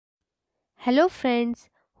Hello friends,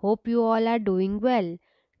 hope you all are doing well.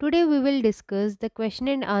 Today we will discuss the question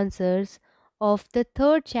and answers of the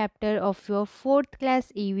third chapter of your 4th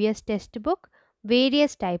class EVS textbook,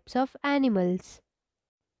 Various Types of Animals.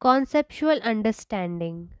 Conceptual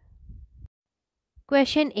Understanding.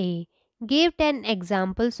 Question A. Give 10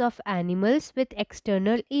 examples of animals with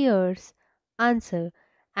external ears. Answer.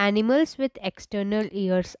 Animals with external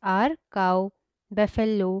ears are cow,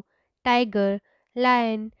 buffalo, tiger,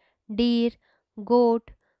 lion, deer,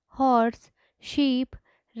 goat, horse, sheep,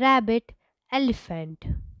 rabbit, elephant.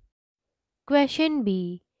 Question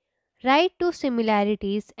B. Write two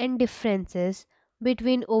similarities and differences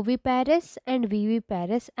between oviparous and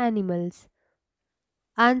viviparous animals.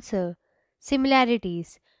 Answer.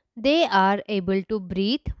 Similarities. They are able to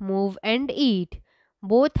breathe, move, and eat.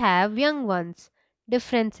 Both have young ones.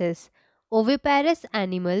 Differences. Oviparous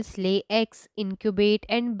animals lay eggs, incubate,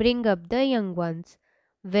 and bring up the young ones,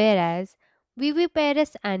 whereas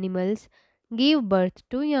viviparous animals give birth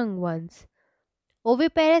to young ones.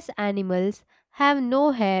 Oviparous animals have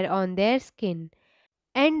no hair on their skin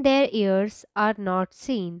and their ears are not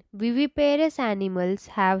seen. Viviparous animals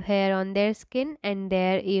have hair on their skin and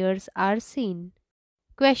their ears are seen.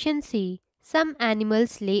 Question C. Some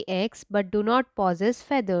animals lay eggs but do not possess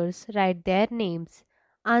feathers. Write their names.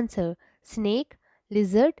 Answer. Snake,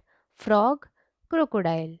 lizard, frog,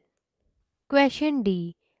 crocodile. Question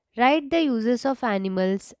D. Write the uses of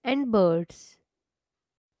animals and birds.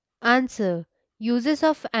 Answer. Uses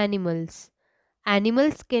of animals.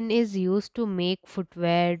 Animal skin is used to make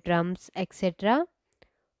footwear, drums, etc.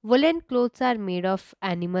 Woolen clothes are made of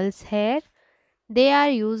animals' hair. They are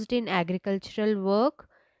used in agricultural work.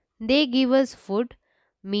 They give us food,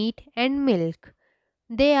 meat, and milk.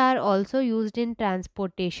 They are also used in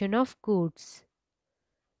transportation of goods.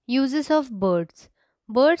 Uses of birds.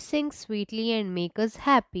 Birds sing sweetly and make us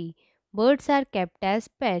happy. Birds are kept as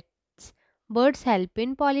pets. Birds help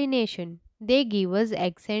in pollination. They give us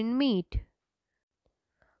eggs and meat.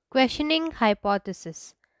 Questioning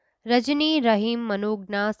hypothesis. Rajani, Rahim,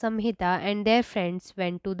 Manogna, Samhita and their friends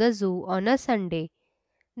went to the zoo on a Sunday.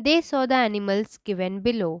 They saw the animals given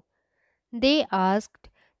below. They asked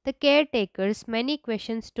the caretakers many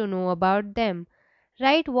questions to know about them.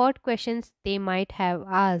 Write what questions they might have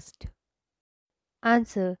asked.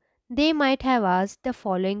 Answer. They might have asked the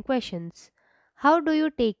following questions. How do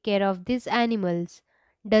you take care of these animals?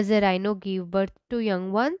 Does a rhino give birth to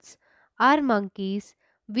young ones? Are monkeys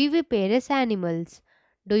viviparous animals?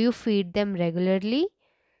 Do you feed them regularly?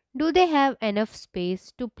 Do they have enough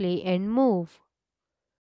space to play and move?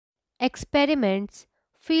 Experiments,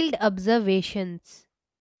 field observations.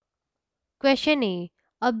 Question A.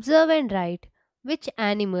 Observe and write which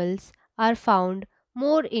animals are found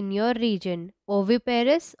more in your region,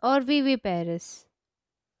 oviparous or viviparous?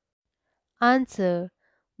 Answer.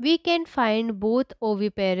 We can find both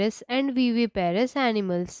oviparous and viviparous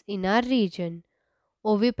animals in our region.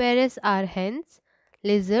 Oviparous are hens,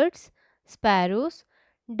 lizards, sparrows,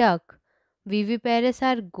 duck. Viviparous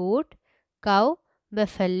are goat, cow,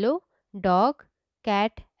 buffalo, dog,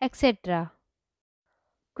 cat, etc.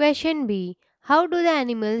 Question B. How do the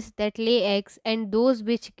animals that lay eggs and those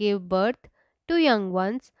which give birth to young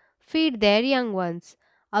ones feed their young ones?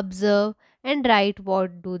 Observe and write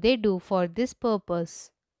what do they do for this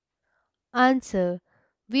purpose. Answer.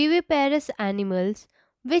 Viviparous animals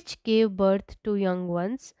which give birth to young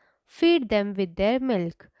ones feed them with their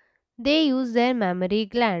milk. They use their mammary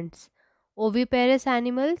glands. Oviparous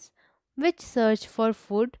animals which search for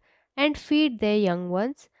food and feed their young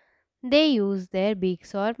ones, they use their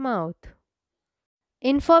beaks or mouth.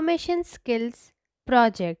 Information skills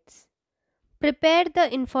projects. Prepare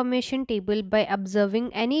the information table by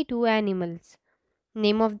observing any two animals.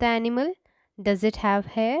 Name of the animal. Does it have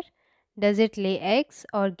hair? Does it lay eggs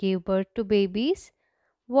or give birth to babies?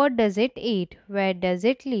 What does it eat? Where does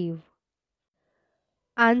it live?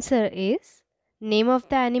 Answer is name of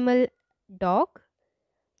the animal dog.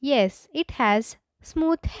 Yes, it has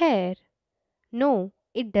smooth hair. No,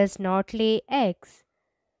 it does not lay eggs.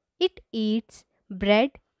 It eats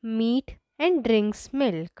bread, meat and drinks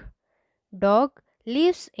milk. Dog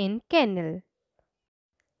lives in kennel.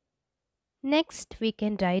 Next we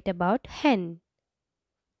can write about hen.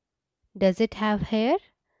 Does it have hair?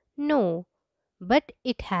 No, but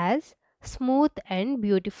it has smooth and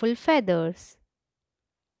beautiful feathers.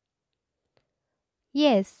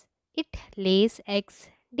 Yes, it lays eggs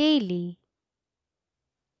daily.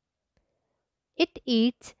 It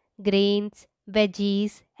eats grains,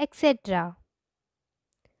 veggies, etc.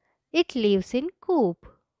 It lives in coop.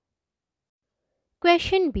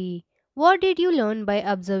 Question B. What did you learn by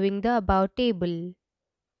observing the above table?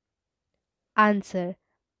 Answer.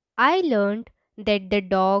 I learned that the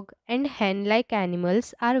dog and hen like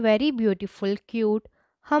animals are very beautiful, cute,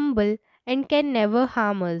 humble, and can never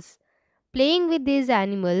harm us. Playing with these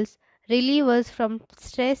animals relieve us from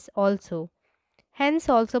stress also. Hens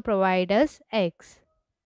also provide us eggs.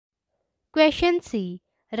 Question C.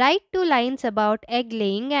 Write two lines about egg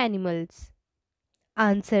laying animals.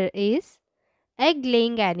 Answer is egg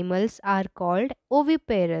laying animals are called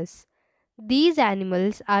oviparous. These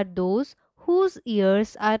animals are those whose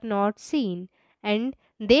ears are not seen and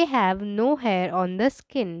they have no hair on the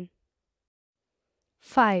skin.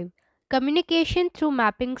 5. Communication through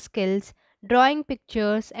mapping skills, drawing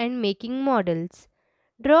pictures, and making models.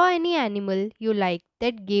 Draw any animal you like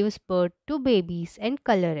that gives birth to babies and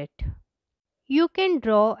color it. You can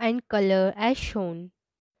draw and color as shown.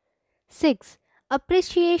 6.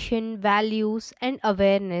 Appreciation, values, and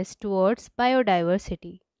awareness towards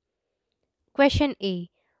biodiversity. Question A.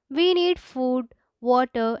 We need food,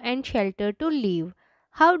 water, and shelter to live.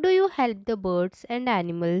 How do you help the birds and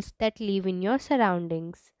animals that live in your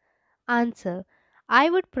surroundings? Answer. I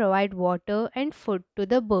would provide water and food to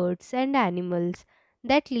the birds and animals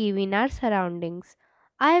that live in our surroundings.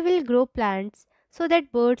 I will grow plants so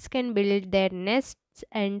that birds can build their nests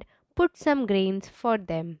and put some grains for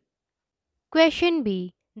them. Question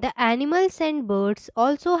B. The animals and birds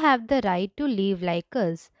also have the right to live like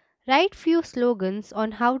us. Write few slogans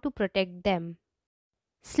on how to protect them.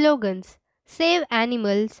 Slogans: Save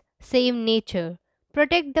animals, save nature,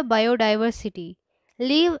 protect the biodiversity,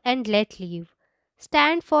 live and let live,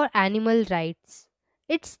 stand for animal rights.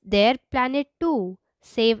 It's their planet too,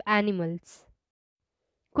 save animals.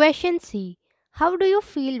 Question C. How do you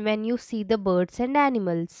feel when you see the birds and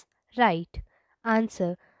animals? Right.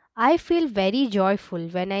 Answer. I feel very joyful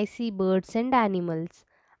when I see birds and animals.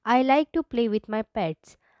 I like to play with my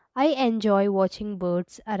pets. I enjoy watching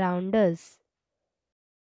birds around us.